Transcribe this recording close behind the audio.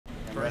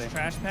First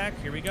trash pack.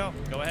 Here we go.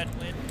 Go ahead,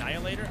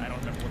 Annihilator. I don't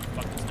remember what the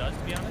fuck this does,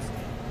 to be honest.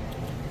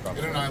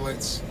 It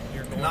annihilates.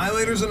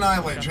 Annihilators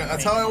annihilate.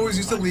 That's how I always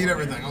used to lead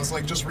everything. I was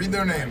like, just read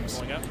their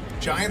names.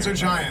 Giants are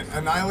giant.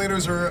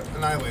 Annihilators are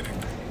annihilating.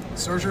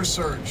 Surgers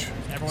surge.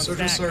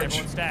 Surgers surge.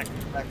 Everyone stack.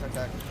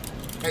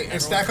 Hey,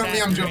 stack on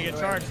me. I'm jumping.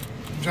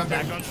 Jumping.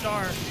 Stack on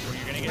star. Or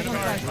you're gonna get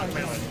charged.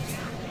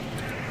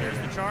 There's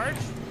the charge.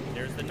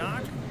 There's the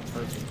knock.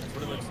 That's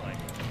what it looks like.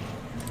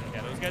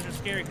 Yeah, those guys are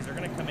scary because they're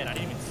gonna come in. I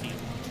didn't even see them.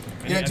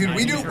 Yeah, dude,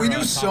 we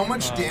do so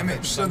much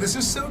damage. So this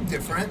is so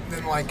different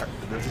than like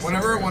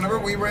whenever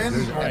we ran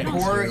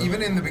hardcore,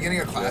 even in the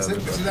beginning of Classic.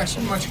 This is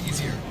actually much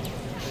easier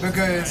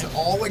because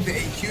all like the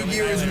AQ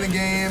gear is in the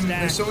game.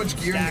 There's so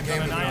much gear in the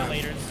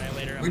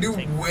game. We do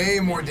way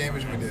more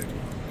damage than we did.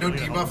 No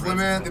debuff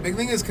limit. The big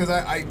thing is because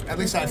I at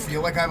least I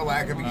feel like I have a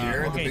lack of a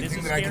gear. The big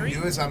thing that I can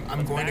do is I'm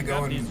going to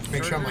go and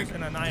make sure I'm like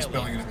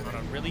dispelling it.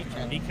 Really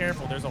be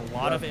careful. There's a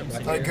lot of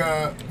MC. Like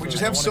we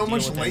just have so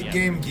much late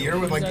game gear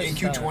with like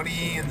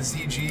AQ20 and the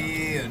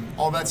CG and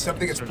all that stuff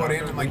that gets put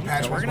in like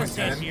patch 1.10. We're gonna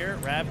stay here,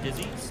 Rab,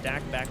 Dizzy,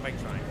 stack back by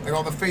trying. Like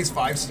all the phase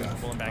 5 stuff.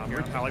 Pulling back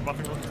here.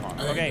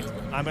 Okay,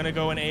 I'm gonna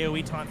go an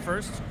AOE taunt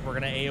first. We're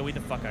gonna AOE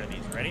the fuck out of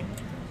these. Ready?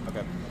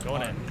 Okay.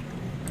 Going in.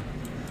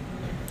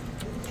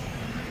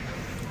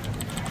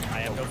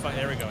 I have no fun.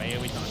 There we go.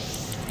 AOE taunt.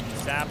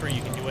 Sapper,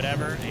 you can do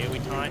whatever.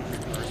 AOE taunt,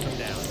 burst them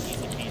down. Easy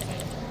peasy.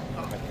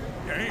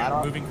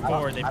 Moving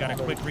forward, they've got a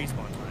quick respawn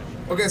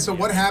time. Okay, so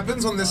what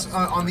happens on this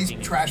on these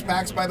trash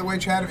packs, by the way,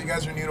 Chad, if you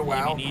guys are new to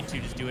WoW,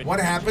 what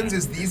happens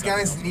is these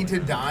guys need to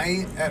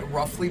die at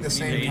roughly the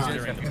same time.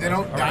 If they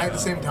don't die at the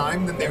same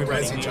time, then they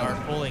res each other.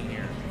 Pulling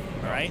here.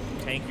 All right,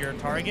 tank your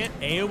target,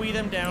 AOE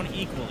them down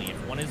equally.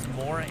 If one is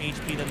more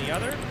HP than the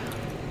other,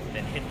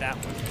 then hit that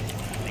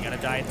one. They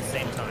gotta die at the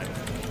same time.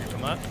 Here,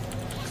 come up.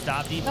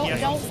 Stop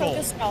DPS on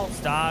Skull.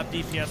 Stop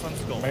DPS on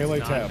Skull. Melee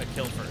tab. A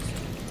kill first.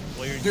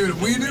 Dude,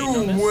 we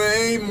do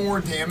way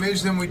more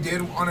damage than we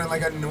did on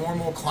like a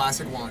normal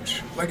Classic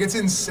launch. Like, it's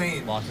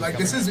insane. Like,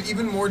 this is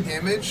even more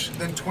damage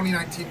than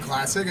 2019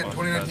 Classic, and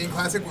 2019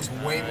 Classic was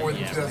way more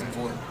than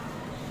 2004.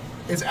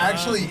 It's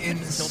actually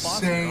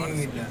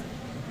insane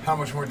how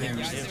much more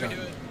damage it's done.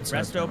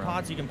 Resto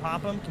pots, you can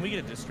pop them. Can we get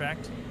a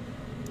distract?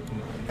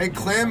 Hey,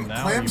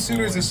 Clam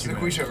Sooners is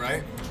Sequisha,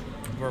 right?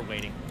 We're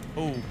waiting.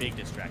 Oh, big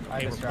distract.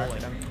 Okay, we're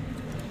pulling.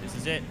 This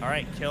is it. All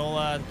right, kill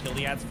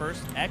the ads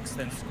first. X,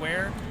 then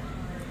square.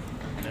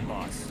 And then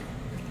boss.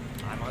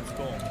 I'm on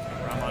Skull.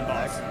 I'm on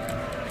boss.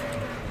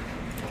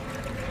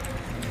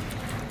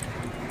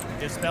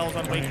 Dispels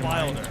on Wake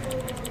Wilder.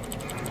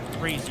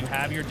 Freeze, you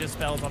have your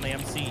dispels on the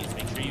MCs.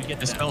 Make sure you get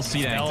Dispel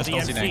C-Dank.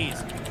 Dispel the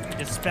MCs.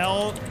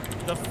 Dispel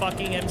the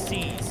fucking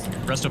MCs.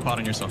 Resto pot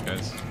on yourself,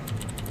 guys.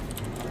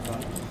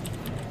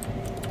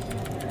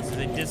 This is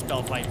a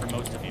dispel fight for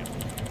most of you.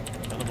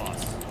 Kill the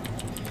boss.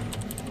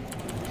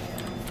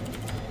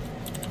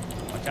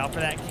 Watch out for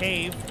that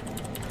cave.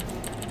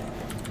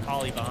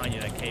 Collie behind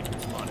you, that cave can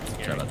spawn. It's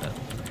scary. Sorry about that.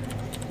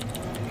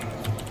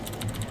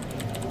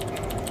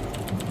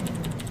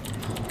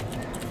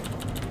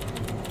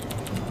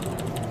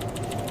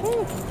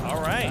 Whew. All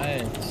right.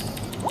 Nice.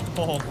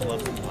 Oh,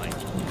 love the light.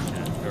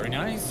 Very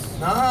nice.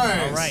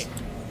 Nice. All right.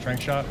 Trank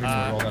shot.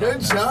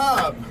 Good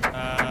job.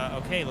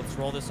 Okay, let's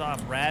roll this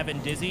off. Rav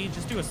and Dizzy,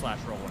 just do a slash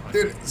roll.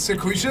 Dude,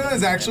 Sequisha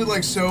is actually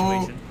like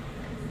so,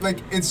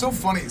 like it's so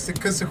funny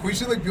because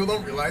Sequisha, like people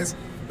don't realize.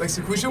 Like,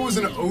 Sequisha was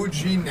an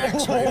OG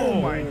next raid.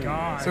 Oh my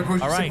god.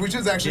 Sequisha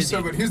is actually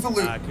so good. Here's the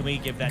loot. Can we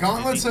give that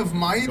Gauntlets of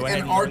Might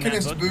and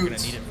Arcanist Boots. Boots. We're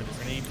gonna need it for this.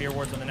 We're gonna need Fear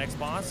Wards on the next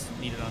boss.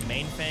 Need it on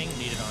Main Fang.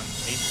 Need it on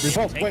Chase. We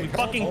pulled. We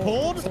fucking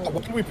pulled?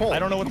 What did we pull? I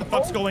don't know what the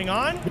fuck's going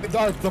on.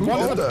 The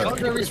ones that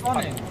are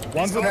respawning.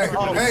 Ones that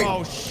are hey.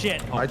 Oh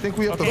shit. I think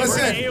we have to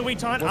listen. AoE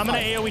taunt. I'm gonna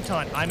AoE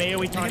taunt. I'm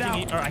AoE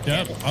taunting. Or I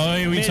can't. Yep. I'll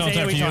AoE taunt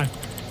after you. I'm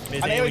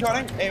AoE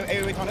taunting.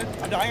 AoE taunted.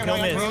 I'm dying.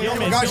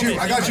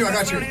 I got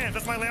you.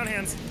 That's my lay on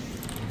hands.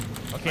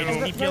 Okay,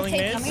 just keep killing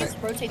Miz.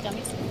 Rotate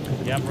dummies.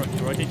 Yep,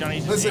 rotate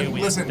dummies.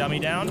 Listen. Dummy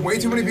down. Way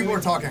too many people are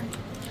talking.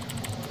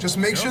 Just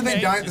make sure they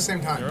die at the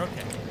same time. You're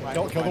okay.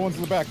 Don't kill the ones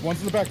in the back.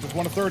 Ones in the back. There's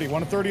 1 to 30.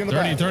 1 to 30 in the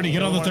back. 30.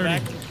 Get on the 30.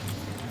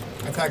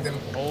 I tagged him.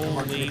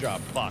 Holy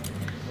fuck.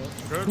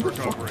 Who the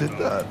fuck did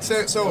that?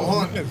 So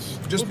hold on.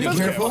 Just be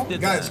careful,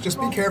 guys. Just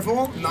be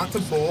careful not to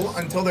pull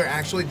until they're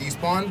actually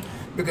despawned,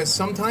 because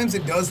sometimes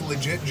it does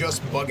legit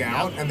just bug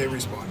out and they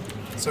respawn.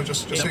 So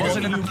just so you because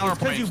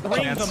you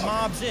bring the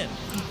mobs in.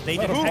 They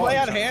did. Who lay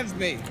on hands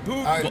me? Who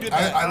did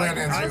that? I lay on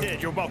hands you. I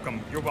did. You're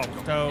welcome.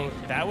 So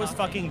that was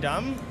fucking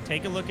dumb.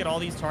 Take a look at all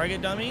these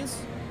target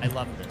dummies. I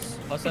love this.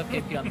 What's up,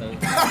 KP on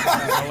those?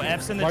 So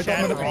F's in the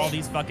chat for all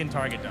these fucking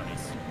target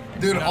dummies.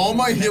 Dude, all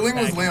my healing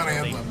was lay on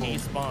hands level. They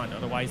despawned,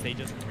 otherwise they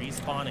just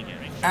respawn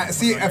again.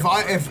 See, if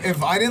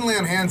I didn't lay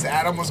on hands,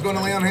 Adam was going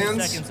to lay on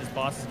hands. Seconds, his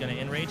boss is going to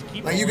enrage.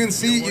 Keep like you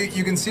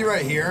can see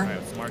right here, right,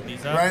 let's mark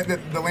these up. right, that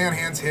the lay on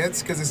hands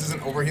hits because this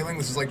isn't overhealing.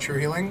 This is like true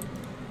healing,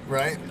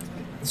 right?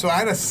 So I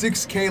had a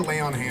 6K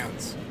lay on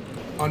hands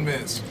on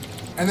Miz,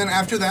 and then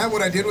after that,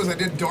 what I did was I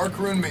did Dark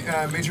Rune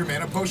major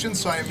mana potions,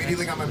 so I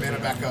immediately got my mana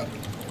back up.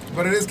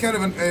 But it is kind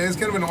of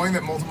annoying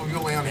that multiple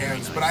people lay on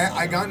hands. But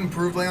I got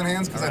improved lay on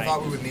hands because I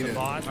thought we would need it.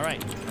 All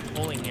right, I'm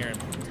pulling here in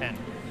 10.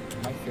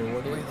 My fear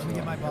ward. Let me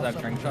get my boss.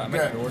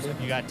 Okay.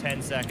 You got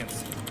 10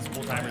 seconds. This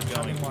full timer's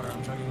going.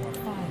 I'm chugging water.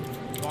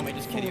 You want me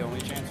just kitty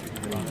only chance?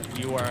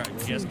 You are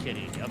just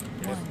kidding. Yep.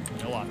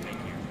 No off take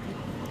here.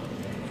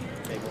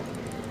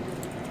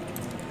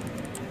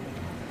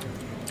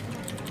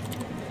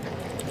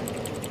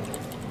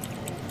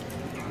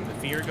 The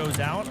fear goes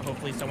out.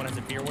 Hopefully someone has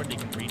a fear ward. They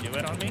can redo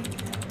it on me.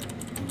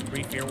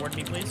 Re-fear ward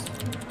me, please.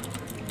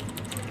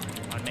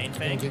 On main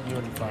fang. Thank you.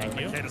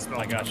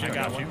 I got you.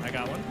 I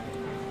got one.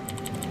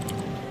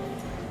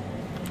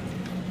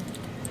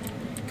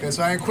 Okay,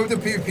 so I equipped a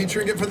PvP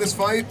trinket for this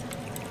fight,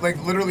 like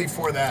literally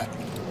for that.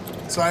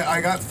 So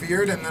I got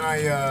feared and then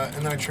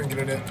I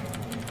trinketed it.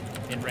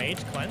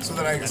 Enrage, cleanse. So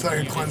that I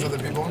could cleanse other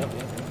people.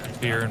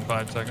 Fear in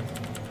 5 seconds.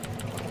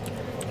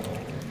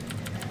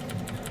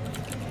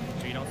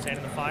 So you don't stand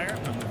in the fire.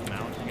 I'm gonna move them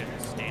out. You guys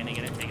are standing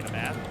in it, taking a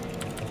bath.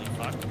 Holy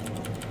fuck.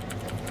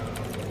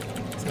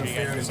 It's gonna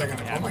fear in a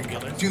second. Oh my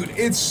god, dude,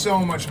 it's so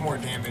much more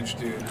damage,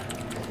 dude.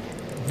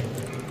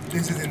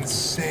 This is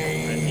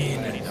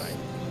insane.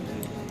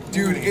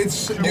 Dude, it's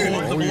so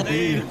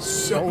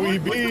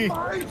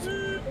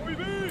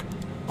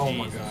oh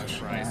my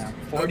gosh.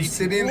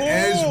 Obsidian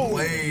Edge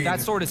Blade. That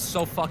sword is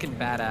so fucking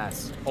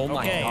badass. Oh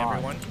my god. Okay,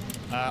 everyone.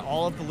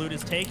 All of the loot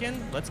is taken.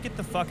 Let's get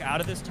the fuck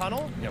out of this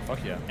tunnel. Yeah,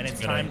 fuck yeah. And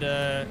it's time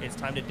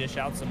to dish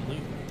out some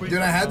loot. Dude,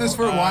 I had this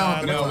for a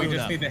while. No, we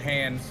just need the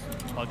hands.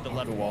 Plug the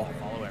lever wall.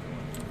 Follow everyone.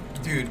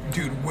 Dude,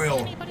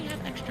 Will.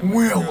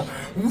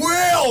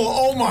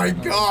 Oh my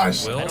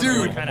gosh, Will?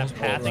 dude. What kind of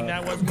pathing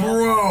that was,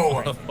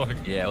 bro.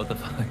 Yeah, what the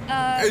fuck?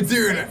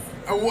 Dude,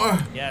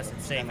 yes,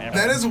 it's safe.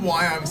 that is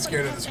why I'm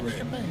scared of this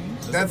raid.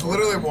 That's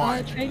literally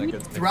why.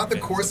 Throughout the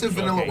course of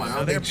Vanilla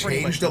WoW, they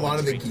changed a lot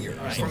of the gear.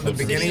 From the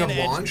beginning of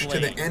launch to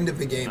the end of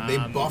the game, they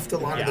buffed a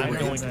lot of the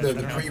raids,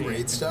 the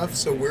pre-raid stuff.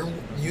 So we're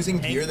using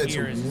gear that's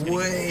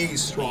way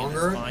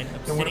stronger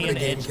than whenever the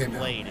game came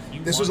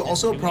out. This was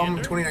also a problem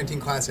in 2019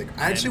 Classic.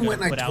 I actually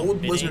went and I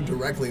told Blizzard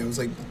directly. I was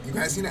like, you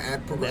guys need to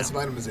add progressive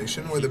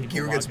itemization where the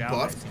gear gets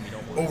buffed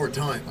over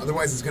time.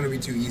 Otherwise, it's going to be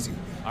too easy.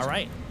 All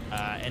right.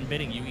 And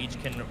bidding, you each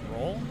can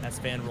roll.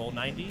 Esfand roll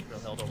 90.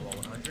 Brillhilda roll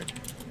 100.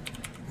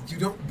 You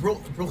don't.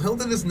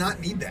 Brillhilda does not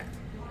need that.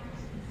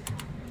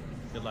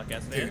 Good luck,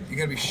 Esfand. Dude, you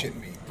gotta be shitting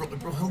me.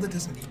 Brillhilda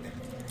doesn't need that.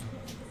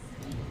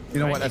 You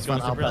know what, Right,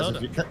 Esfand? I'll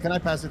pass it. Can I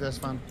pass it,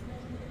 Esfand?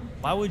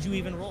 Why would you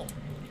even roll?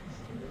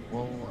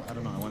 Well, I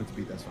don't know. I wanted to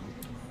beat Esfand.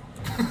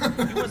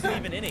 He wasn't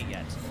even in it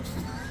yet.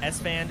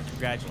 Esfand,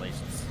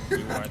 congratulations. You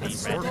are the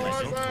red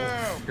legend.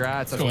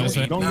 Congrats. Go,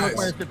 Esfand. Don't Nice.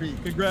 look my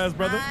FKP. Congrats,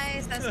 brother.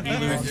 Nice, that's He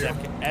loses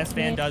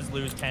Esfand does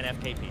lose 10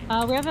 FKP.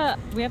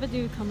 We have a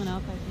dude coming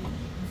up, I think.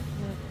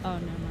 Oh,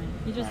 never mind.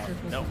 He just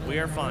No, we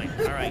are fine.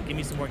 All right, give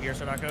me some more gear,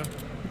 Sodako.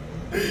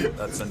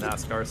 That's a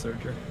NASCAR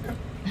surger.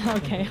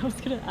 Okay, I was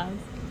gonna ask.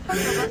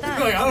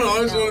 Like, I don't know.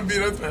 I just want to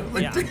beat Esfand.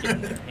 Like, Yeah,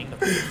 hang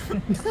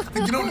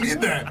the you don't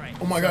need that. Right,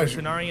 Oh my so gosh.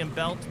 Cenarian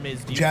belt,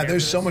 Ms. Do you Chad, care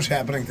there's for so this? much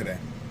happening today.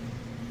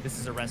 This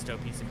is a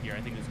resto piece of gear.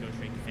 I think this goes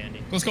straight to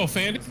Fandy. Let's go,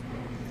 Fandy.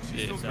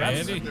 So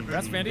Fandy.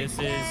 That's Fandy.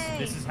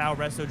 This is how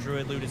Resto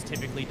Druid loot is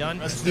typically done.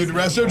 Dude,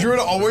 Resto Druid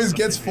always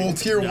gets full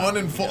tier 1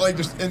 and full, like,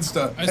 just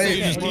insta. I say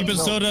you just keep it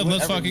soda.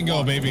 Let's fucking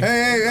go, baby.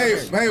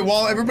 Hey,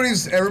 while everybody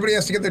has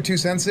to get their 2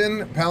 cents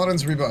in,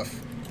 Paladins rebuff.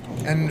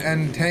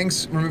 And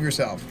tanks, remove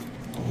yourself.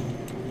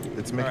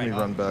 It's making me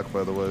run back,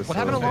 by the way. What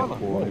happened to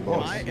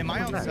Llama? Am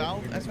I on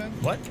salve, Esfand?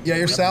 What? Yeah,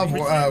 you're salve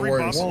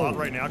warriors. a lot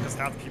right now because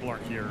half the people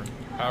aren't here.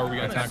 How are we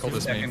gonna tackle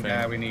this main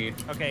guy thing? we need.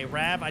 Okay,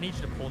 Rav, I need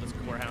you to pull this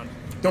core hound.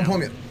 Don't pull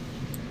him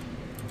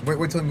yet.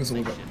 Wait till he moves a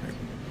little bit.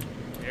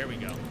 There we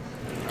go.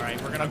 All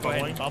right, we're gonna go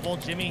ahead and bubble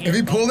Jimmy. If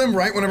he pulled him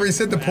right whenever he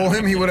said to pull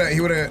him, he would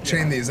have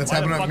chained these. That's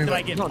happened to me.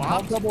 No,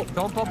 don't bubble.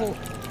 Don't bubble.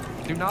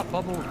 Do not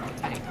bubble the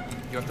tank.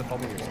 You have to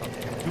bubble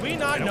yourself. Do we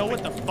not know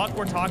what the fuck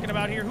we're talking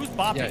about here? Who's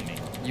bopping me?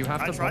 You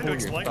have to tried to bubble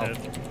explain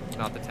yourself,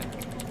 not the tank.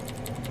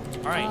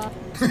 All right.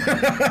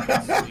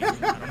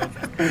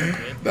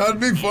 That would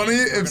be funny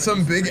if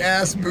some big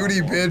ass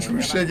booty bitch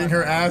was shaking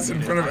her ass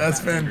in front of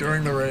Esfand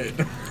during the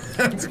raid.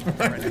 That's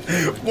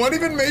what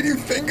even made you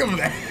think of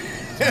that?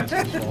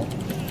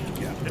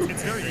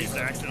 It's very easy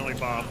to accidentally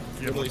bomb.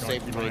 Really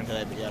saved the raid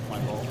today, but yeah, my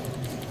fault.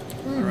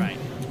 All right.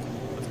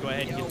 Let's go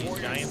ahead and get these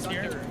giants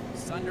here.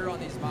 Sunder on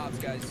these mobs,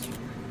 guys.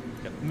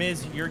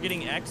 Miz, you're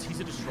getting X.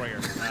 He's a destroyer.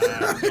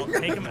 Don't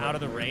take him out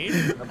of the raid.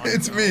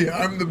 It's me.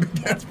 I'm the big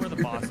That's where the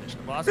boss is.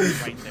 The boss is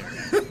right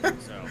there.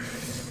 So.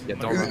 Yeah,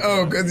 don't run.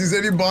 Oh, because he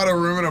said he bought a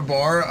room in a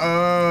bar?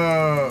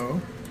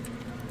 Oh.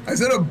 I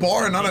said a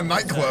bar, not a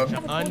nightclub.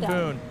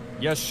 Unboon.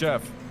 Yes,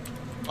 chef.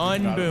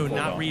 Unboon,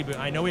 not reboot.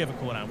 I know we have a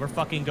cooldown. We're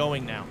fucking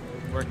going now.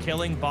 We're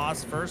killing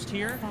boss first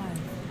here.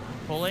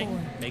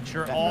 Pulling. Make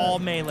sure all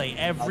melee,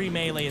 every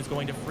melee is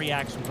going to free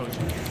action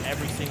potion here.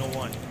 Every single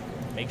one.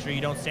 Make sure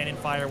you don't stand in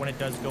fire when it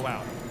does go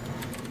out.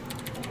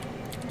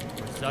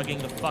 We're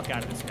zugging the fuck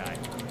out of this guy.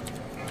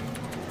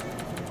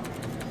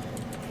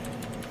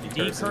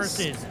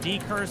 Decurses.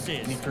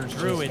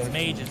 Druids,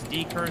 mages,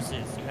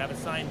 decurses. You have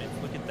assignments.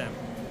 Look at them.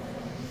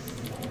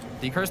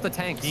 Decurse the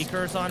tanks.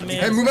 Decurse on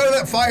mid. Hey, move out of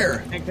that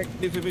fire.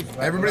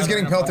 Everybody's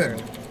getting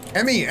pelted.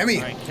 Emmy. All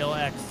right, kill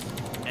X.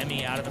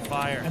 Emmy out of the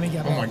fire.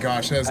 Oh my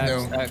gosh, that has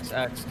no.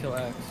 X, kill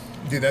X.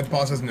 Dude, that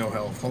boss has no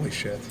health. Holy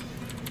shit.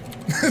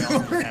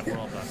 That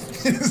world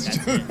busts. That's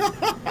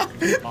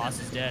it. Boss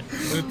is dead.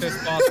 Loot this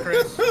boss,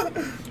 Chris.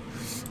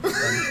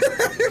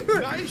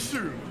 Nice.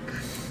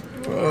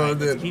 Oh,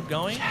 dude. Keep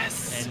going,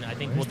 and I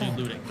think we'll do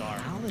loot at Gar.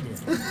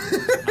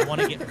 I want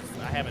to get.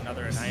 I have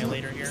another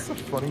annihilator here. It's a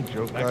funny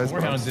joke, guys,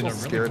 but I'm still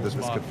scared that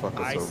this could fuck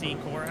us I over. see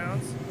core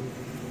hounds.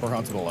 Core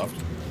hound to the left.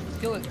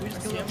 Kill it. We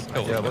just kill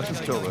it. Yeah, let's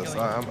just kill this.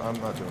 I'm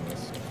not doing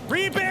this.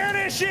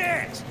 Rebanish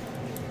it!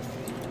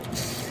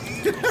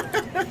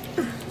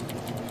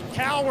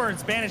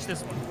 Cowards, banish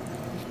this one.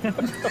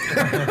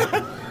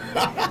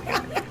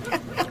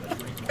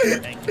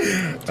 Thank you.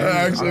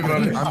 Actually,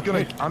 funny.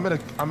 I'm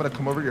gonna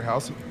come over to your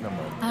house. No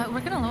more.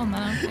 We're gonna loan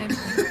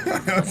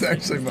that. That's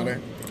actually funny.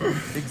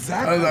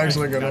 Exactly. That was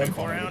actually a good one.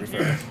 Core hound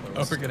here.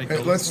 Oh, we're gonna Hey,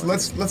 kill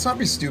let's not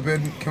be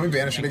stupid. Can we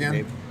banish it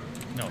again?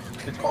 No.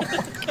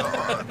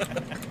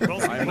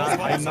 I'm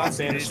not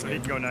banished. We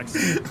can go next.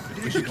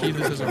 We should keep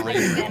this as a I can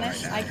raid.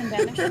 banish. I can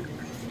banish.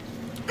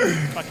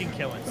 Fucking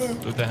kill us.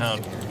 With the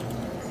hound.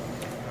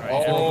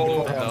 All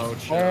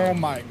right, Oh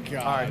my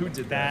god. Alright, who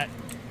did that?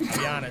 To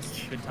be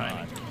honest, good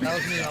timing. That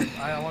was me.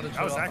 I wanted to.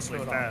 That was actually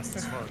fast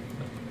as fuck.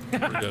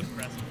 We're good.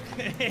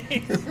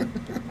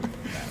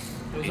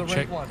 It was a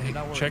rank one. Did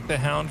not work. Check the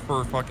hound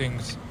for fucking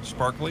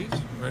sparklies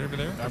right over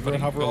there.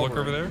 Everyone hover Go look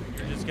over. over there.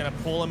 You're just gonna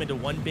pull them into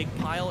one big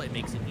pile. It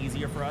makes it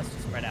easier for us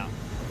to spread out.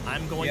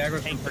 I'm going The to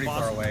aggro's take the pretty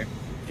boss. far away.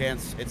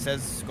 Chance, it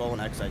says skull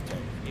and X I take.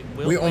 It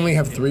will We only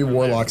land have if 3 we're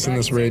warlocks in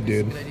max this raid,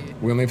 dude.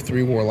 We only have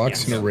 3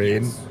 warlocks in a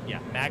raid. Yeah,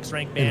 max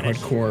rank In banish.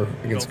 hardcore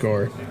against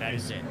Gore. That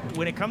is it.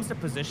 When it comes to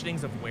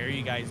positionings of where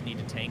you guys need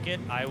to tank it,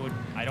 I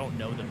don't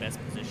know the best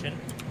position.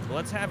 So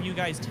let's have you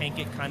guys tank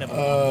it kind of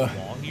along the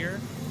wall here,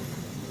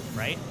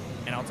 right?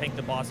 And I'll tank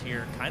the boss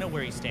here, kind of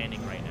where he's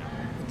standing right now.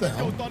 What the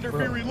hell? Thunder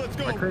Fury, let's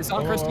go. Chris,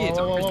 on Chris, it's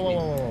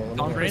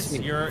on Chris.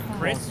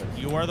 Chris,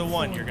 you are the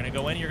one. You're gonna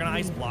go in. You're gonna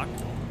ice block.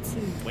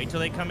 Wait till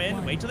they come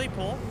in. Wait till they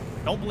pull.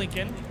 Don't blink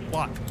in.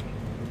 Block.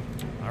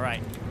 All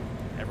right.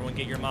 Everyone,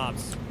 get your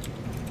mobs.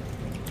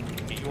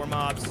 Get your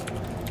mobs.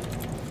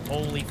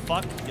 Holy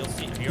fuck! You'll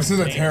see. This is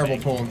a terrible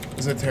pull.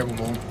 This is a terrible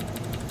pull.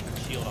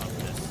 Shield off of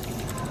this.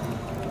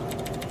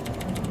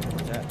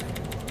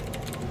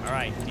 All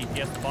right,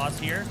 DPS the boss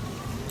here.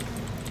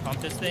 Pump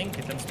this thing.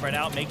 Get them spread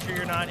out. Make sure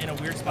you're not in a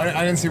weird spot.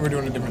 I didn't see we're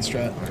doing a different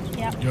strat.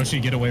 Yep. Yoshi,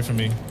 get away from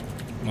me.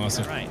 I'm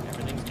awesome. All right,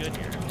 everything's good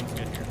here. Everything's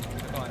good here.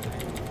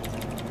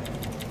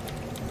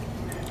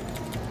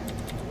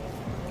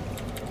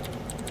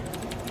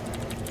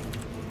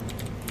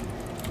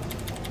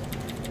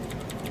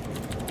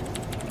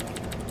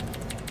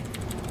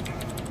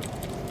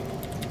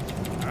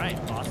 All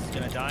right, boss is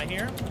gonna die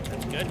here.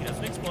 That's good. He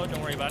doesn't explode.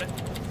 Don't worry about it.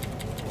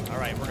 All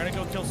right, we're gonna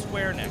go kill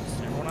Square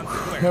next. Everyone on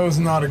Square. That was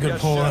not a good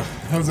pull.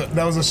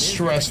 That was a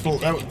stressful.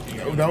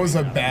 That was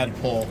a bad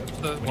pull.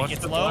 When he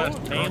gets low,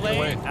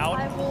 melee, out.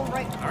 I will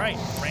right. All right,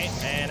 right,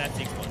 and that's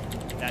the explosion.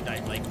 That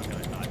died like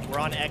we're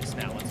on X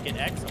now. Let's get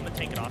X. I'm gonna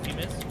take it off you,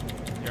 miss.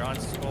 You're on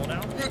scroll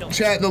now.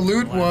 Chat, the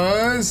loot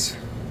was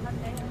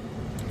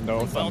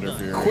No Thunder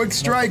Fury. Quick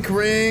Strike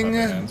Ring,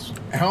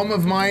 Helm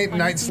of Might,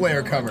 Night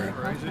Slayer cover.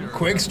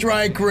 Quick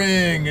Strike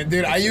Ring.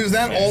 Dude, I used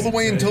that all the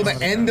way until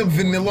the end of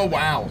Vanilla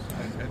WoW.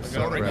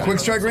 Quick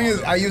Strike Ring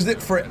is, I used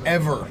it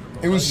forever.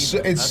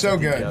 It's so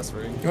good.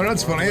 You know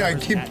what's funny? I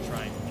keep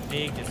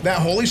that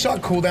Holy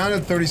Shot cooldown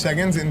at 30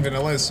 seconds in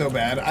Vanilla is so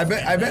bad. I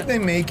bet they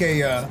make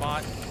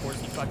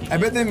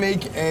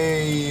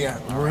a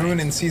rune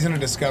in Season of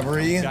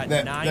Discovery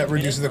that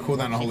reduces the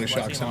cooldown of Holy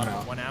Shock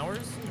somehow. 1 hour.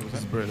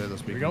 This is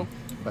brilliant. Here we go.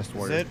 Best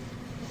warrior.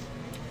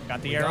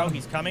 Got the arrow.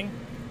 He's coming.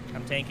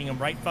 I'm tanking him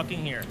right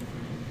fucking here.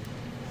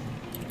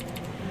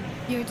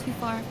 You're too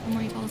far from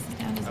where you told us to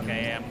stand.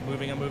 Okay, yeah, I'm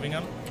moving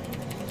him.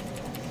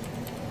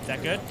 Is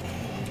that good?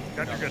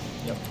 Got you good.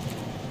 Yep.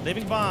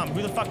 Living bomb.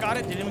 Who the fuck got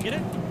it? Did anyone get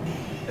it?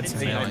 It's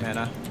me,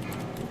 mana.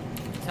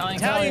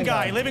 Italian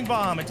guy. Living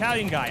bomb.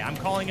 Italian guy. I'm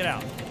calling it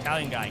out.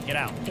 Italian guy. Get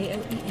out.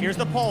 Here's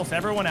the pulse.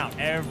 Everyone out.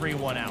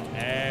 Everyone out.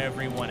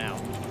 Everyone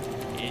out.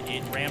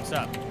 It ramps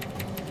up.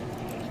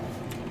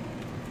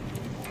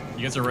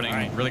 You guys are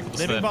running really close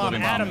to Living that bomb.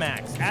 living bomb.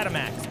 Adamax.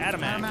 Adamax.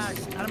 Adamax.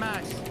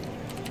 Adamax.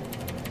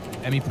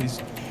 Emmy, please.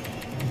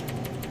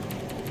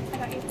 I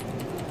got you.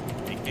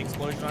 Big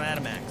explosion on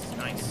Adamax.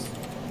 Nice.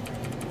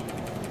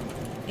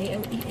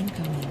 AOE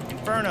incoming.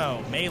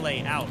 Inferno.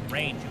 Melee out.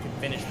 Range. You can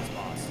finish this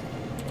boss.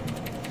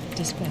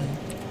 Dispel.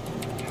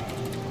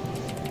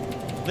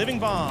 Living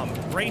bomb.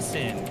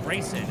 Grayson.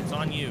 Grayson. It's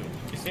on you.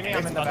 You see me?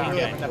 I'm in the back. I'm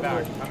in the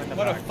back.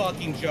 What a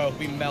fucking joke.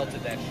 We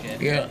melted that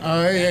shit. Yeah.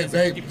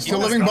 Hey. Still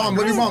Living Bomb.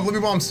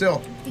 Living Bomb.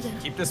 Still.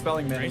 Keep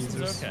dispelling minis.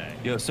 Grayson's okay.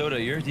 Yo, Soda,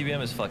 your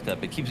DBM is fucked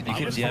up. It keeps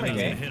DMing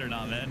me. Hit or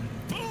not, man.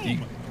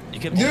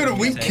 Dude,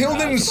 we killed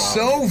him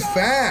so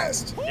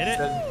fast. Did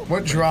it?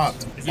 What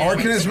dropped?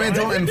 Arcanist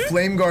Mantle and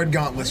Flame Guard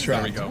Gauntlets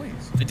There we dropped.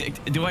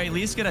 go. Do I at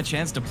least get a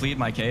chance to plead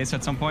my case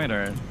at some point,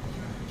 or?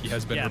 He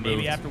has been Yeah, removed.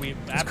 maybe after we.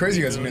 It's crazy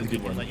you guys made the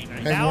keyboard. Let you know.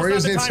 And Now's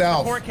Warriors not the need time for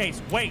South. the court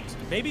case. Wait,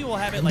 maybe we'll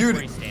have it like Dude,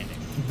 where he's standing.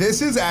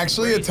 This is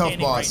actually Where a he's tough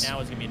standing boss. Right now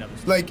is gonna be another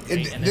Like,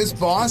 state, and this then-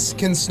 boss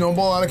can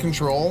snowball out of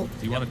control,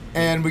 Do you want to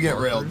and we get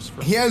railed.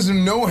 He has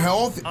no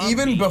health.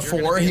 Even you're gonna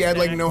before, be he had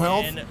like back no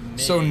health. in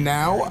So mid.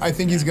 now, I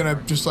think he's gonna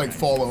just like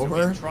fall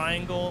over.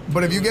 Triangle.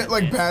 But if you get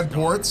like and bad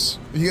stone. ports,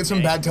 if you get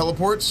some bad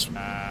teleports,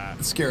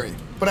 it's scary.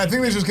 But I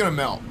think they're just gonna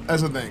melt.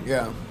 That's the thing,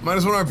 yeah.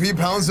 -1 RP,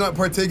 Paladins do not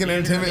partake in You're gonna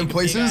entertainment in make a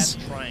big places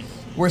ass triangle.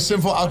 where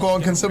sinful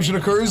alcohol consumption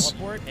occurs.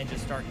 Teleport and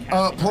just start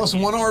casting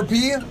 +1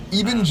 RP,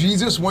 even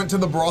Jesus went to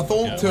the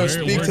brothel to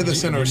speak to the Where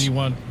sinners. do you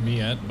want me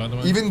at, by the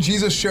way? Even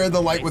Jesus shared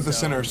the light with the so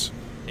sinners.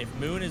 If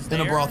Moon is In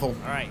there, a brothel.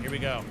 All right, here we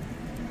go.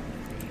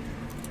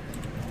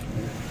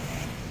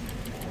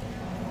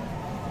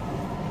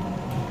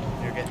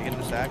 Here, get in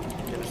the stack.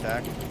 Get in the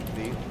stack.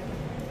 D.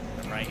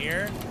 I'm right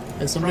here.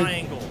 Hey, somebody-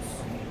 Triangles.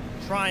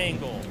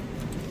 Triangle.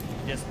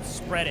 Just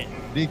spread it.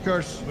 D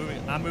curse.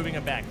 I'm moving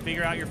it back.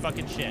 Figure out your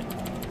fucking shit.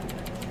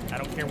 I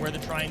don't care where the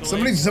triangle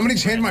Somebody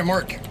is. changed my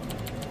mark.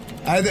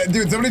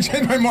 Dude, somebody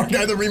changed my mark. I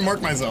had to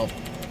remark myself.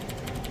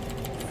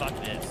 Fuck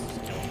this.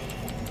 Just kill him.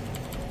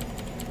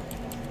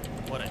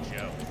 What a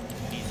joke.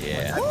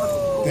 Yeah.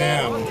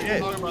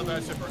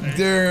 Damn.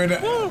 Dude,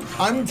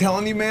 I'm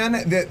telling you,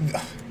 man, that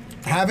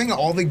having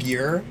all the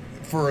gear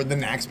for the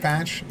next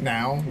patch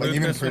now, like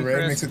even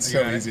pre-raid, makes it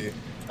so easy.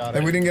 Like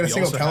we didn't get a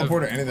single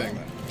teleport or anything.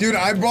 Dude,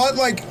 I brought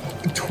like,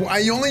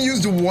 I only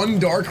used 1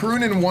 dark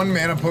rune and 1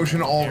 mana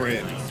potion all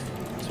raid.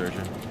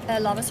 Surgeon.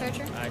 Lava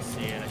Searcher? I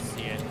see it. I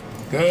see it.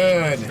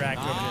 Good. Extract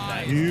over the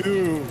dice.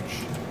 Huge.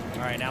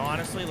 All right, now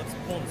honestly, let's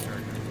pull the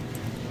surgery.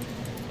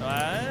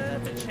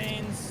 If it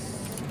chains,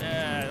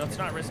 let's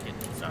not risk it.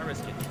 Let's not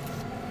risk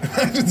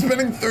it. Just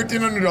spending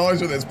 $1,300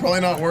 for this,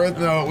 probably not worth.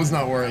 No, it was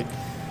not worth.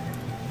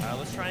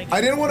 Let's try and I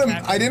didn't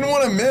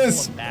want to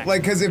miss,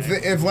 like, cause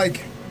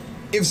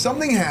if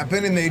something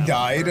happened and they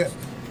died,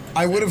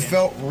 I would have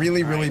felt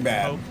really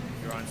bad.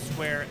 You're on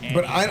square. And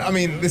But I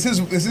mean, this is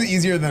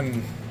easier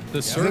than.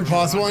 Is it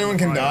possible anyone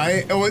can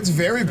die? Oh, it's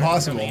very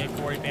possible.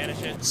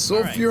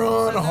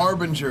 Sulfuron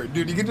Harbinger,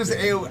 dude, you can just.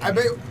 I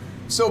bet.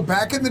 So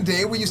back in the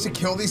day, we used to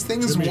kill these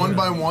things one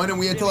by one, and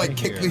we had to like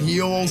kick the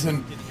heals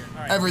and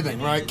everything,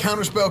 right?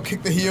 Counterspell,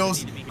 kick the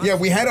heals. Yeah,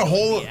 we had a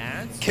whole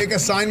kick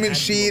assignment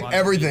sheet,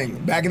 everything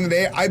back in the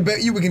day. I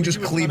bet you we can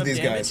just cleave these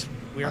guys.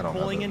 We are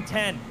pulling in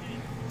 10.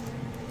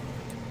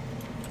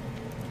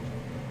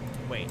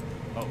 Wait.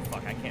 Oh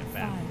fuck! I can't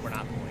fast. We're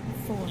not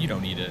pulling. You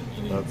don't need it.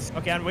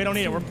 Okay, we don't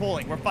need it. We're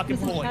pulling. We're fucking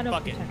pulling.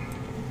 Fuck it.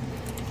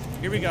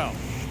 Here we go.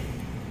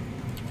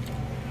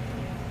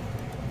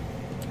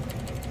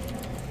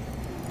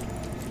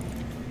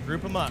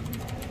 Group them up.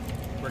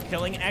 We're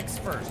killing X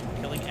first.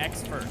 We're killing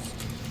X first.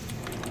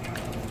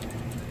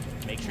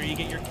 Make sure you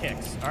get your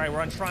kicks. All right,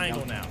 we're on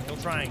triangle now. Kill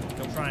triangle.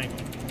 Kill triangle.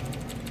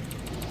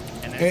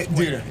 And then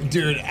square.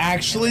 Dude,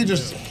 actually,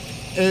 just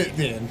it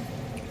did.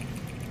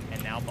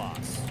 And now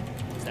boss.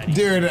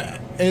 Dude,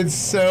 it's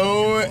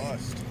so.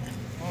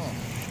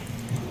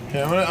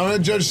 Yeah, I'm gonna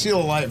judge Seal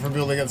of Light for being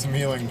able to get some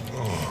healing.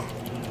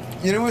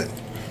 You know what?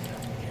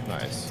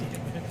 Nice.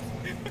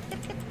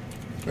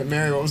 Wait,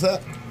 Mary, what was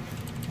that?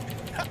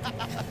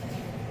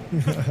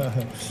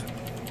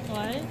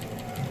 What?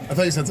 I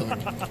thought you said something.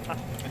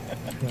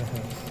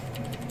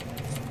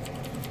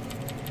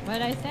 What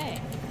did I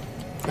say?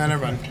 Nah,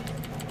 never mind.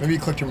 Maybe you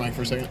clicked your mic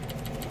for a second.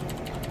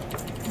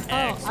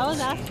 Oh, I was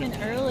asking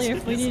earlier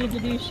if we needed to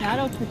do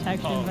shadow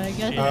protection, but I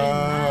guess it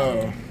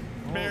Oh.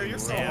 Mary, you're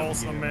so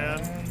wholesome, man.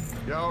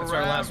 Yo, That's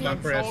our last one,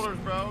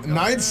 Chris.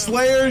 Night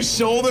Slayer's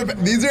shoulder.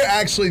 These are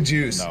actually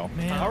juice. No.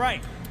 All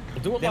right.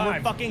 We'll do it Then live.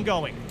 we're fucking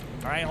going.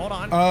 All right, hold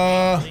on.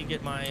 Let me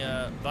get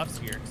my buffs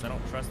here because I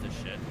don't trust this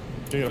shit.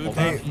 Beautiful.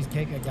 Hey.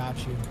 Cheesecake, I got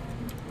you.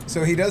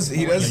 So he does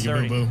Thank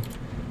you, boo-boo.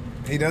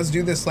 he does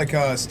do this like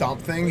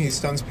stomp thing. He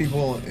stuns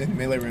people in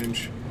melee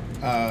range.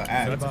 So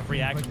that's a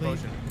free action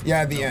potion.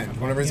 Yeah, at the end,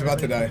 whenever he's about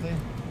to die.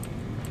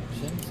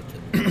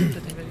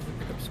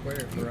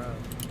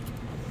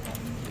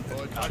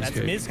 That's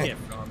Mizkif.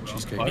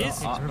 Cheesecake.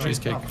 Miz?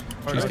 Cheesecake.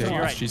 Cheesecake. You're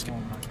right. Cheesecake.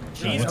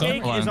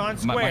 Cheesecake Hold is on. on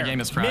square. My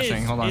game is crashing.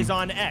 Miz Hold on. is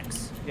on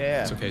X.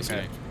 Yeah. It's okay, it's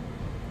okay.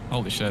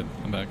 Holy shit,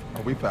 I'm back.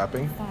 Are we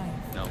papping?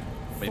 No,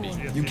 maybe.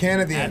 You can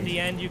at the At end. the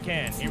end, you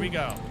can. Here we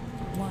go.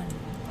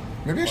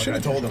 Maybe I should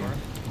have told him.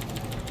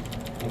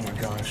 Oh my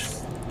gosh.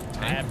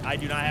 I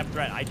do not have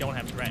threat. I don't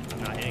have threat.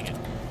 I'm not hitting it.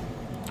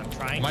 I'm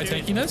trying Am I to.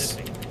 tanking this?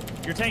 Assisting.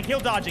 You're tanking. Heal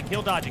dodging.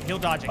 Heal dodging. Heal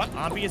dodging.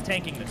 Ambi is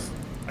tanking this.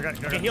 I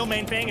got Okay, heal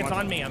main thing. It's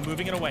on me. I'm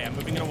moving it away. I'm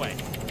moving it away.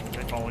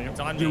 Okay, following you. It's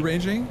on me. You're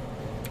ranging?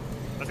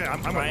 Okay,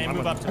 I'm Try and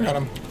move up to I me. got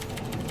him.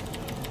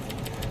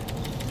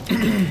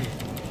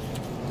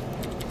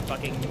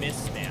 Fucking miss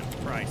snap.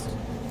 Christ.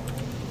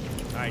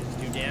 Alright, just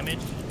do damage.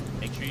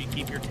 Make sure you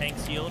keep your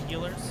tanks healed,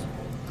 healers.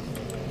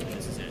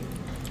 This is it.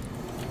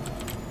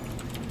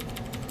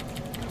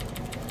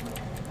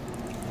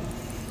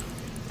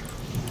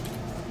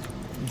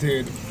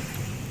 Dude.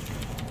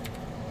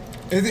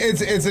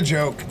 It's a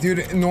joke.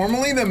 Dude,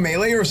 normally the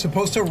melee are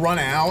supposed to run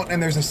out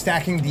and there's a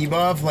stacking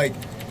debuff. Like,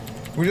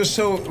 we're just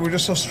so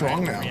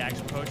strong now.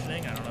 Reaction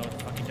potioning. I don't know what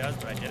the fuck he does,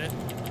 but I did it.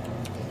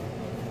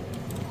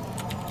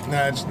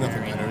 Nah, it's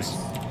nothing matters.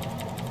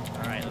 Nice.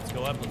 Alright, let's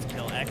go up. Let's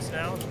kill X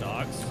now.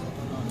 Dogs.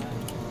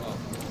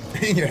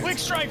 Yeah. Quick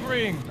strike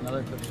ring!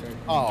 Another quick strike.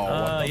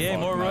 Oh, yeah,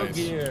 more rogue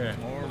gear.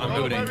 I'm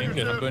booting.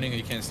 I'm booting.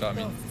 You can't stop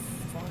me.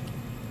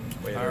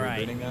 Wait, All are we right.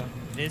 booting now?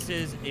 This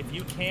is, if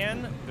you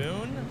can,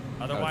 boon.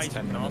 Otherwise, you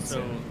 10 can minutes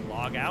also in.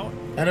 log out.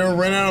 I never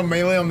ran out of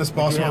melee on this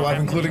boss in my life,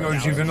 including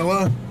OG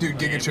Vanilla. Dude,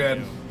 Giga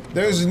Chad.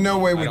 There's no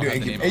way we do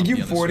AQ.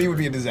 AQ 40 would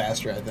be a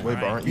disaster, I think. Wait,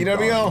 aren't you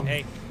BWO?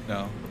 Hey,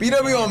 No.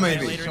 BWO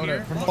maybe.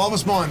 Lava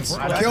spawns.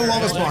 Kill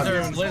lava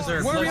spawn.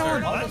 Blizzard. Kill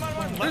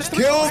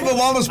the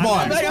lava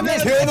spawn. Kill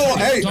the.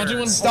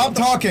 Hey, stop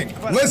talking.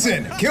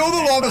 Listen. Kill the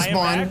lava I am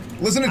spawn.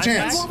 back. Listen to I'm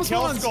Chance. back.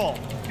 Kill Skull.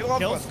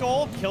 Kill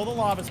Skull. Kill the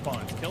lava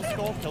spawns. Kill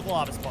Skull. Kill the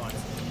lava spawns.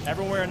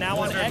 Everywhere now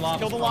on X.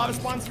 Kill the lava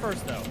spawns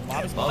first, though.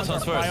 Lava spawns are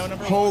bio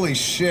number 1. Holy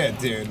shit,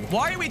 dude.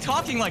 Why are we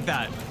talking like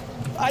that?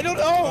 I don't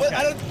know. Okay.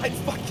 I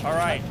fucking. All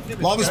right.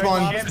 Lava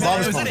spawn. Lava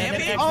Was spawn.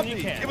 it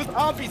It was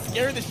Ampy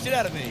scared the shit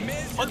out of me.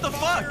 What the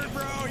fuck?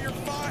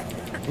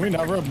 We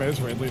never have Miz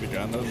Ridley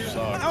again. That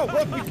sucks. Oh,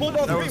 look, we pulled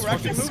all That three. was We're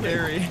actually fucking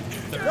moving.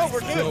 scary. No, we're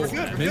good. We're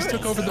good. We're Miz good.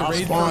 took over the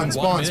raid. Spawn.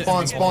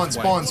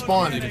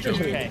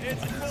 Okay.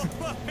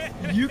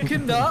 You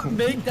cannot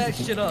make that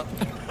shit up.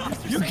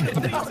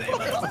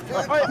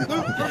 All right,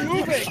 Luke, we're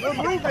moving. We're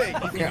moving.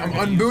 Okay, I'm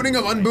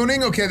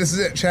unbooning. Okay, this is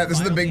it, chat. This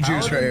is the big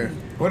juice right here.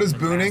 What is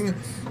booning?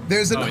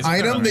 There's an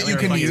item that you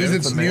can use.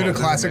 It's new to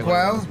Classic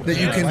WoW that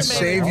you can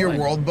save your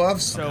world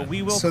buffs So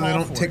we will so they call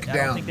don't for tick it. I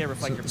don't down. think they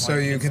reflect your So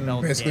points. you It can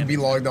spells basically be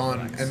damage. logged on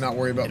and not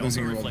worry about It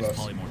losing also your world reflects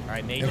buffs. polymorph. All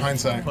right, In mages,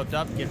 hindsight. hooked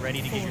up. Get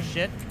ready to get your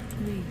shit.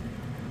 3,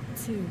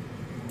 2,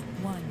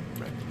 1.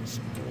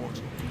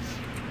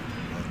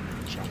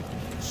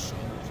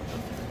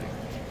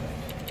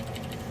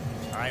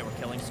 All right, we're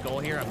killing Skull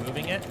here. I'm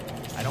moving it.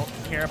 I don't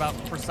care about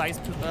precise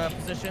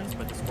positions,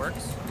 but this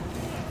works.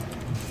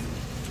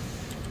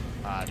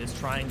 This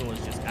triangle is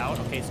just out.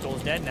 Okay,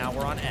 Skull's dead. Now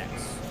we're on X.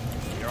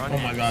 We're on Oh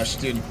X. my gosh,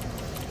 dude.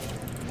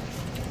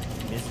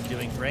 Miz is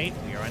doing great.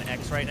 We are on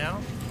X right now.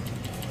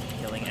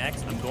 Killing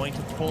X. I'm going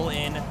to pull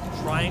in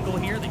triangle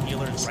here. The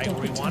healer is right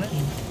where we want it.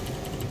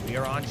 We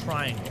are on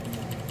triangle.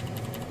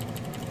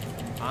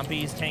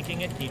 Ampy is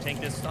tanking it. Can you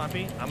tank this,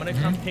 Ampy? I'm going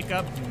to come pick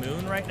up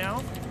Moon right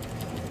now.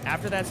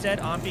 After that's said,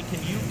 Ampy,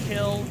 can you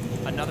kill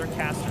another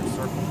caster?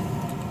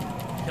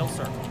 Circle. Kill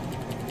Circle.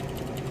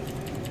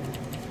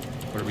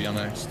 What are we on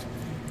next?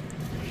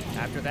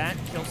 After that,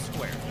 kill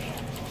Square.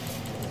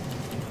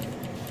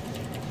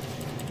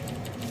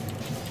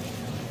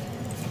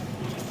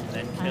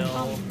 Then kill.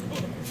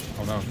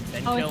 Oh no.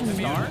 Then Oh, kill it's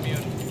Star.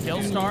 immune.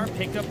 Kill Star.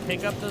 Pick up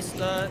the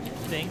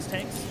things,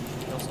 tanks.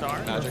 Kill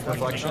Star. Magic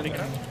reflection. Pick it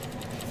up.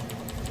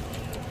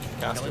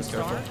 Cast Killing is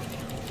careful. Star.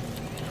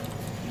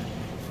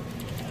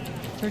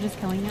 So we're just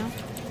killing now?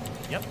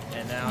 Yep.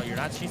 And now you're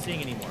not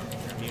seeing anymore.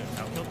 You're immune.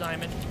 Now kill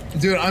Diamond.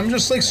 Dude, I'm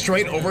just like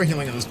straight over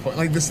healing at this point.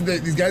 Like these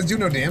guys do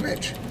no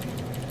damage.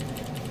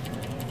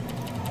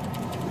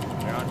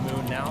 We're on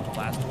Moon now. The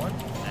last one.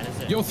 That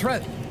is it. Yo,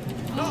 threat.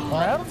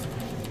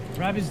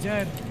 Rav is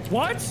dead.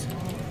 What?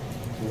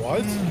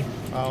 What?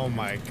 Oh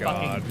my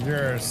god,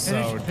 you're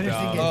so finish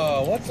the dumb.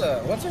 game.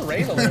 What's a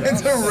raid alert?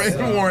 It's a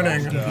raid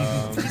warning.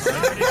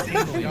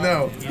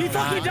 No. He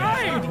fucking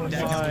died!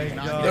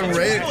 The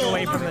raid. Back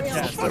away from the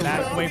chest.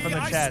 Back away from the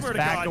chest.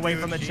 Back away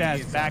from the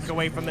chest. Back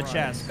away from the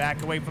chest.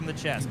 Back away from the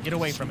chest. Get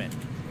away from it.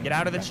 Get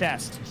out of the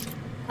chest.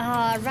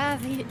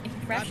 Rav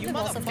should have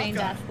also feigned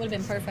death. Would have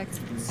been perfect.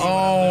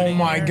 Oh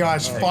my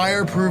gosh,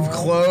 fireproof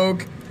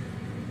cloak.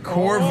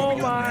 Corv. Oh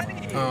my!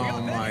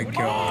 Oh my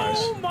gosh.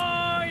 Oh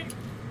my!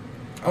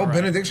 Oh,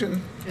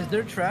 benediction. Is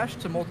there trash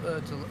to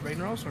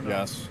Ragnaros or no?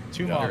 Yes.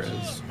 2 Yeah, mobs.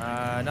 there is.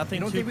 Nothing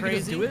You don't too think we can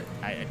just crazy. do it?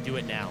 I do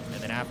it now,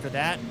 and then after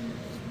that,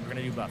 we're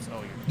gonna do buffs. Oh,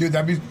 you're. Dude,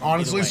 that'd be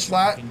honestly Either way,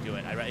 slat. You can do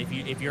it.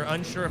 If you're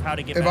unsure of how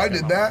to get If back I up,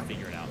 did I'll that,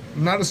 figure it out.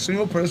 not a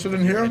single person in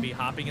You're here gonna be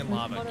hopping in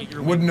lava. Get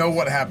your would wings. know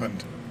what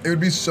happened. It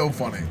would be so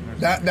funny.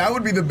 That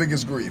would be the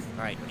biggest grief.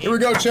 All right. Here we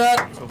go,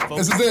 chat. So This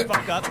focus is the it.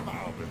 fuck up.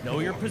 Know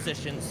your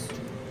positions.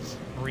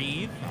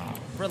 Breathe.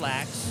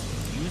 Relax.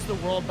 Use the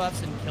world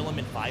buffs and kill them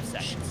in 5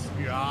 seconds.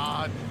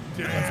 God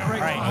damn. All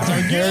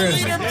right. There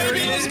it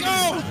is. Let's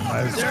go.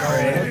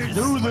 Let's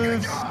do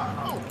this.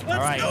 All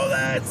right.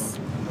 Let's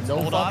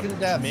hold off.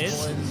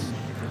 Miz,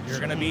 you're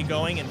gonna be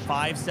going in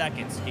 5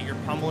 seconds. Get your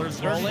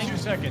pummelers rolling. 32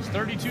 seconds.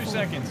 32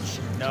 seconds.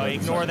 No,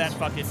 ignore that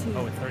fucking.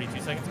 Oh, it's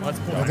 32 seconds. Let's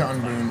pull. That's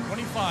on Boom.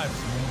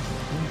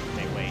 25.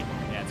 Okay, wait.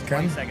 Yeah, it's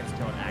 20 Ken? seconds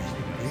till it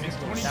actually goes. It's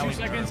That 22 was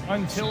seconds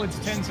until it's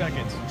 10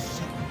 seconds.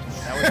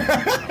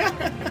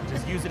 That was,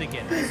 just use it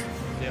again.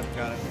 Yep,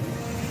 got it.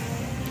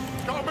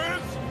 Go,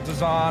 Miz. This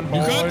is on, You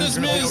boys. got this,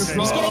 Miz.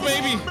 Let's go,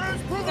 baby.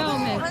 Go,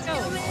 Miz, go.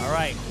 All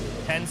right,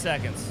 10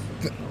 seconds.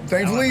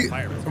 Thankfully,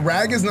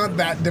 Rag is not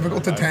that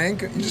difficult to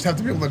tank. You just have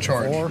to be able to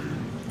charge. 4,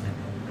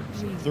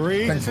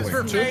 3,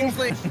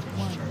 Thankfully. 2,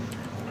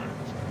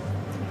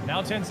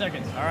 Now 10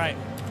 seconds. All right.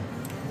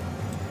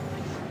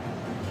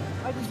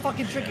 I just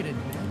fucking tricketed.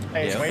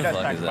 Hey, it's way back,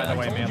 by the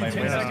way, man. Like,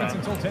 10 seconds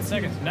until 10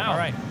 seconds. Now. All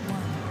right.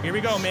 Here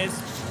we go, Miz.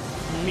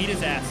 Beat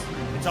his ass.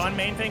 It's on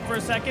main thing for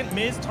a second.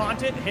 Miz,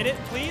 taunt it. Hit it,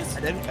 please. I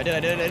did.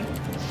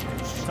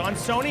 It's on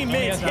Sony.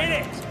 Miz, hit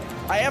it.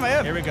 I am.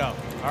 Here we go.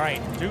 All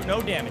right. Do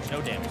no damage.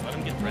 Let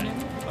him get threat.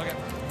 Okay.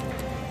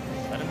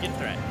 Let him get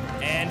threat.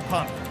 And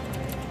pump.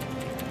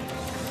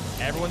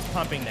 Everyone's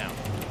pumping now.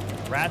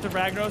 Wrath of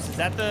Ragnos, is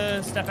that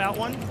the step out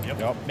one?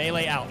 Yep.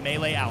 Melee out,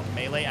 melee out,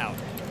 melee out,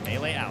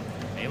 melee out,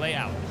 melee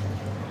out.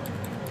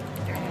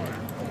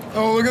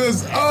 Oh, look at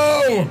this.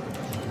 Oh!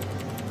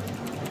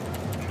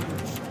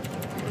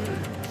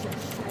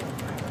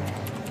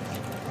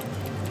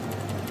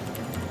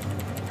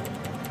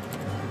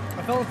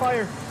 I fell on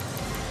fire.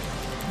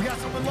 We got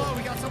someone low.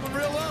 We got someone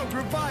real low.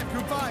 Group 5.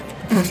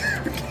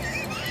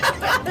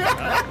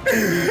 I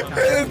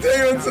didn't take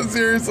it so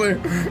seriously.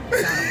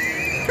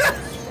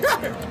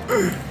 A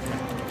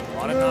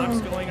lot of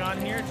knocks going on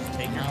here. Just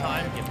take your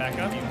time, get back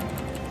up.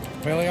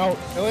 Melee out.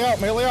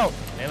 Melee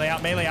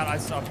out. I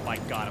saw. My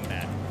God, I'm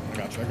bad. I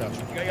got you.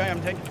 Yeah,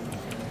 I'm taking.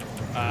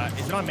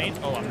 Is it on main?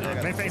 Oh, I'm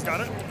not. Main face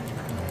got it.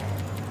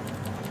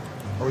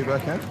 Are we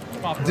back in?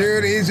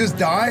 Dude, he just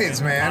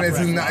dies, man.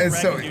 It's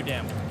so.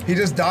 He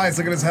just dies.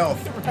 Look at his health.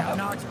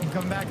 Knocks. I'm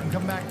coming back.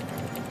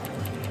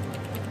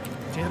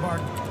 Chain the bar.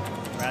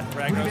 Wrath of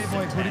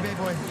Ragnos. Booty Bay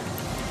boy.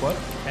 What?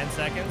 10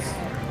 seconds.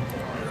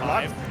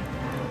 5.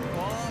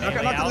 I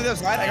got knocked to the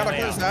side. I got knocked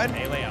to the side.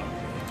 Melee out.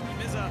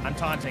 I'm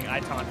taunting. I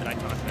taunted.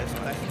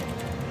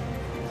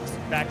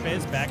 Back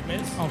Miz.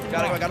 Oh,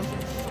 got him. You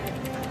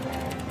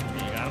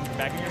got him.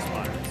 Back in your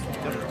spot.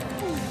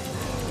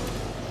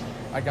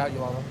 I got you,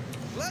 Lava.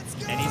 Let's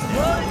go. And he's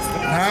dead.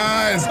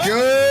 Nice.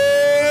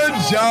 Good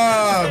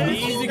job.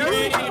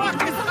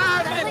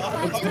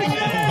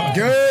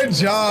 Good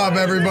job,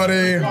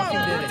 everybody.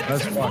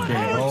 Let's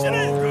fucking roll.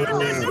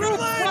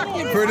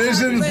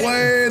 Perdition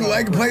Blade,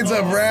 leg plates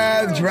of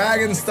Wrath,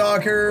 Dragon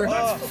Stalker.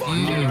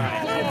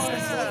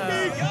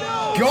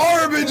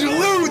 Garbage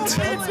loot!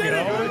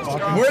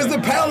 Where's the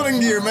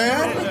paladin gear,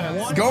 man?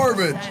 It's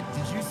garbage.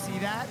 Did you see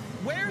that?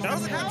 Where's the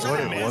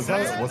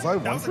Wait, was I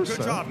 1%?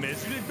 Good job,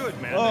 Miz. You did good,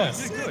 man.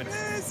 You did good.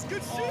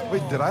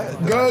 Wait, did I?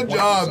 Good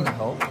job.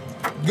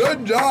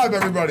 Good job,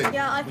 everybody.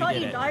 Yeah, I thought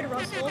did you it. died,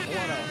 Russell.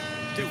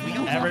 Dude, we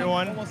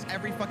Everyone. almost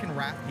every fucking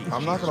rat piece.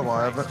 I'm not gonna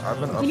lie, I've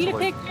been up We need for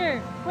a like,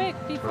 picture. Quick,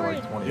 for before like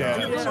it. 20 Yeah.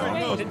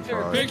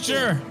 hours.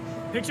 Picture.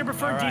 Picture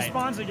before All right.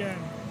 despawns again.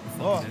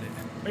 Oh.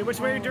 Wait, which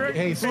way are you doing?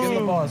 Hey, skin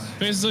the boss.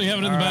 Basically, have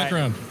it in the All right.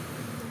 background.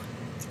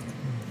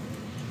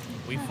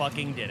 We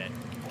fucking did it.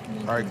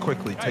 All right,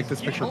 quickly, take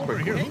this picture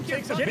quickly. Get in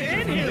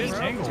here,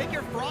 bro. Take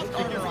your frost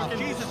armor off.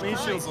 Jesus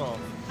Christ.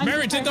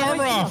 Mary, take the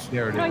armor off.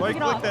 There it No, is. take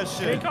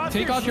it off.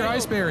 Take off your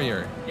ice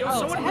barrier. Yo,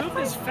 someone move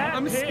this fat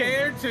I'm pig.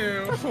 scared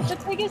too. The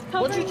pig is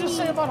covering What'd you just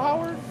say about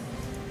Howard?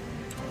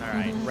 All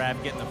right,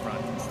 Rab, get in the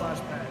front. Slash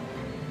pad.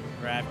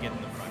 Rab, get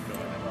in the front. Go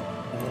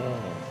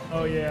ahead.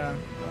 Oh yeah.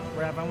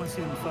 Rap, I want to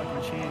see them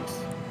fucking cheeks.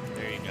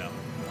 There you go.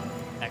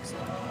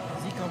 Excellent.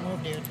 Zico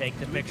move, dude. Take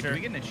the picture. Do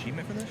we get an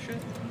achievement for this shit?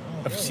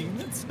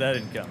 Achievements? That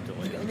didn't come till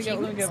later.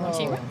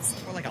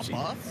 Or like a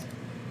buff?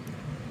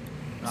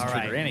 All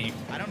right. Any.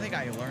 I don't think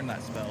I learned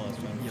that spell as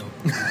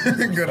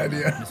well. Good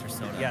idea. Mr.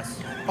 Soda.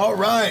 Yes. All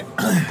right.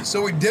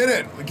 So we did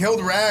it. We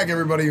killed Rag,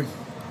 everybody.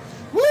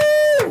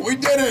 Woo! We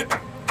did it.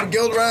 We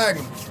killed Rag.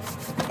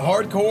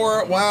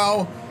 Hardcore.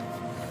 Wow.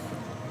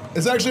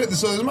 It's actually,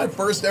 so this is my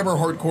first ever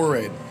hardcore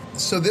raid.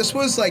 So this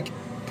was like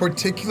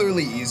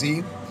particularly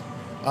easy.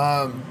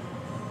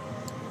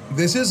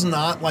 This is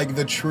not like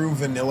the true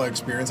vanilla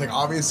experience. Like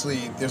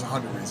obviously there's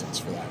 100 reasons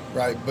for that,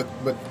 right?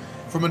 But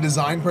from a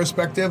design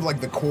perspective,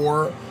 like the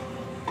core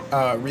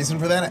reason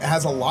for that, it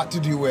has a lot to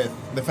do with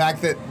the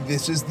fact that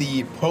this is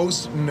the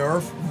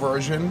post-nerf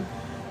version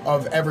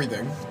of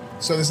everything.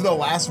 So this is the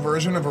last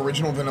version of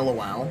original vanilla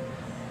WoW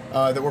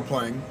that we're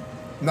playing.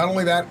 Not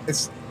only that,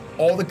 it's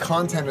all the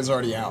content is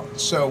already out.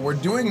 So we're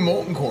doing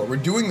Molten Core, we're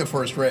doing the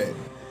first raid,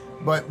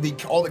 but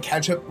all the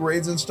catch-up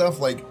raids and stuff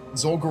like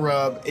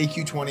Zul'Gurub,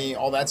 AQ20,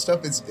 all that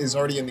stuff is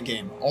already in the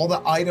game. All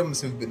the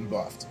items have been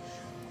buffed.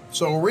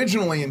 So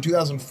originally in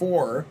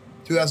 2004,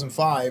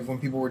 2005, when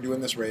people were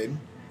doing this raid,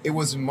 it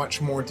was much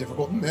more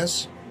difficult than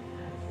this.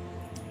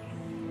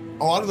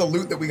 A lot of the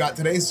loot that we got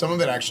today, some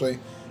of it actually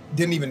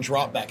didn't even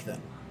drop back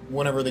then,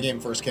 whenever the game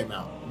first came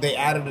out. They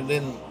added it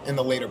in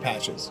the later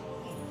patches.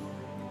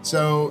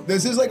 So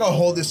this is like a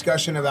whole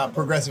discussion about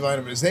progressive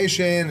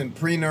itemization and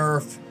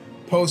pre-nerf,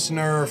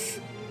 post-nerf,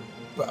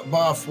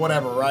 buff,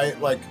 whatever, right?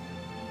 Like,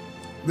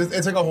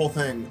 it's like a whole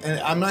thing. And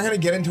I'm not going to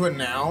get into it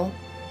now,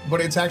 but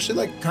it's actually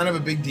like kind of a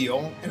big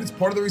deal. And it's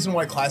part of the reason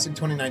why Classic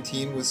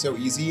 2019 was so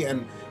easy.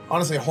 And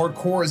honestly,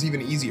 Hardcore is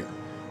even easier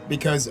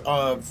because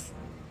of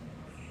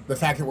the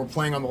fact that we're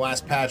playing on the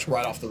last patch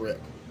right off the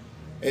rip.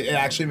 It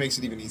actually makes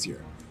it even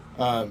easier.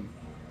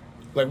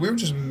 Like, we were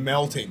just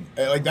melting.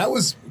 Like, that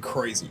was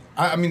crazy.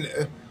 I mean,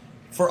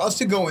 for us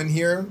to go in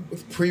here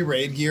with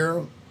pre-raid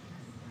gear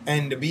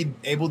and to be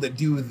able to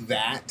do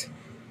that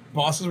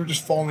Bosses were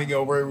just falling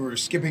over. We were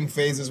skipping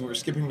phases. We were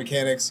skipping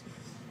mechanics.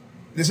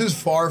 This is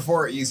far,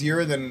 far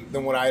easier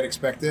than what I had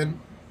expected.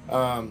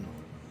 I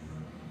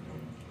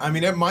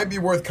mean, it might be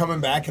worth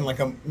coming back in like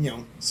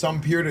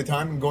some period of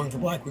time and going for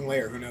Blackwing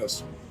Lair. Who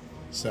knows?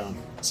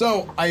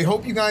 So I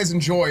hope you guys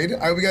enjoyed.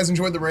 I hope you guys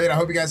enjoyed the raid. I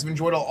hope you guys have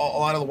enjoyed a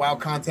lot of the WoW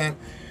content.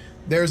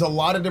 There's a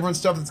lot of different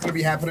stuff that's going to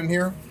be happening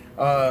here.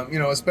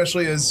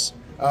 Especially as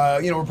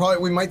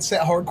we might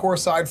set hardcore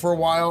aside for a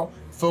while,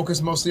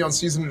 focus mostly on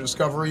Season of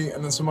Discovery,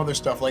 and then some other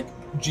stuff like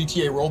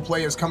GTA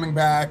roleplay is coming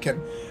back,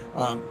 and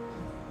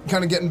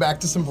kind of getting back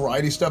to some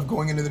variety stuff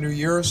going into the new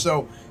year.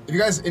 So if you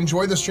guys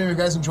enjoy the stream, if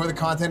you guys enjoy the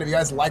content, if you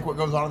guys like what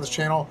goes on this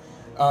channel,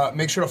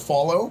 make sure to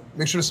follow,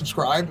 make sure to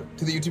subscribe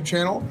to the YouTube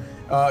channel,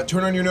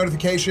 turn on your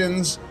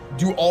notifications,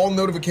 do all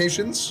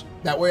notifications.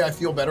 That way I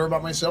feel better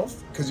about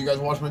myself because you guys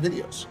watch my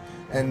videos,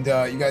 and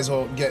you guys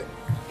will get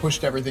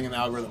pushed everything in the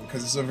algorithm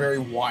because it's a very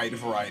wide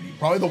variety,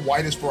 probably the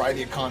widest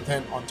variety of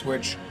content on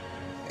Twitch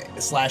 /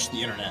 the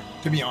internet,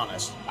 to be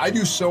honest. I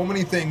do so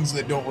many things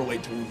that don't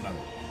relate to one another.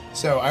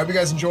 So I hope you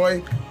guys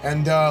enjoy,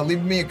 and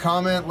leave me a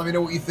comment. Let me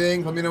know what you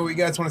think. Let me know what you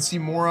guys want to see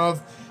more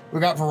of. We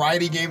got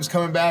variety games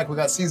coming back. We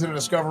got Season of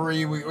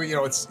Discovery.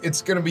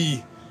 It's gonna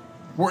be,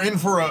 we're in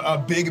for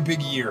a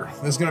big year.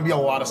 There's gonna be a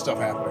lot of stuff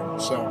happening.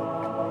 So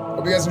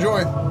hope you guys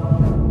enjoy.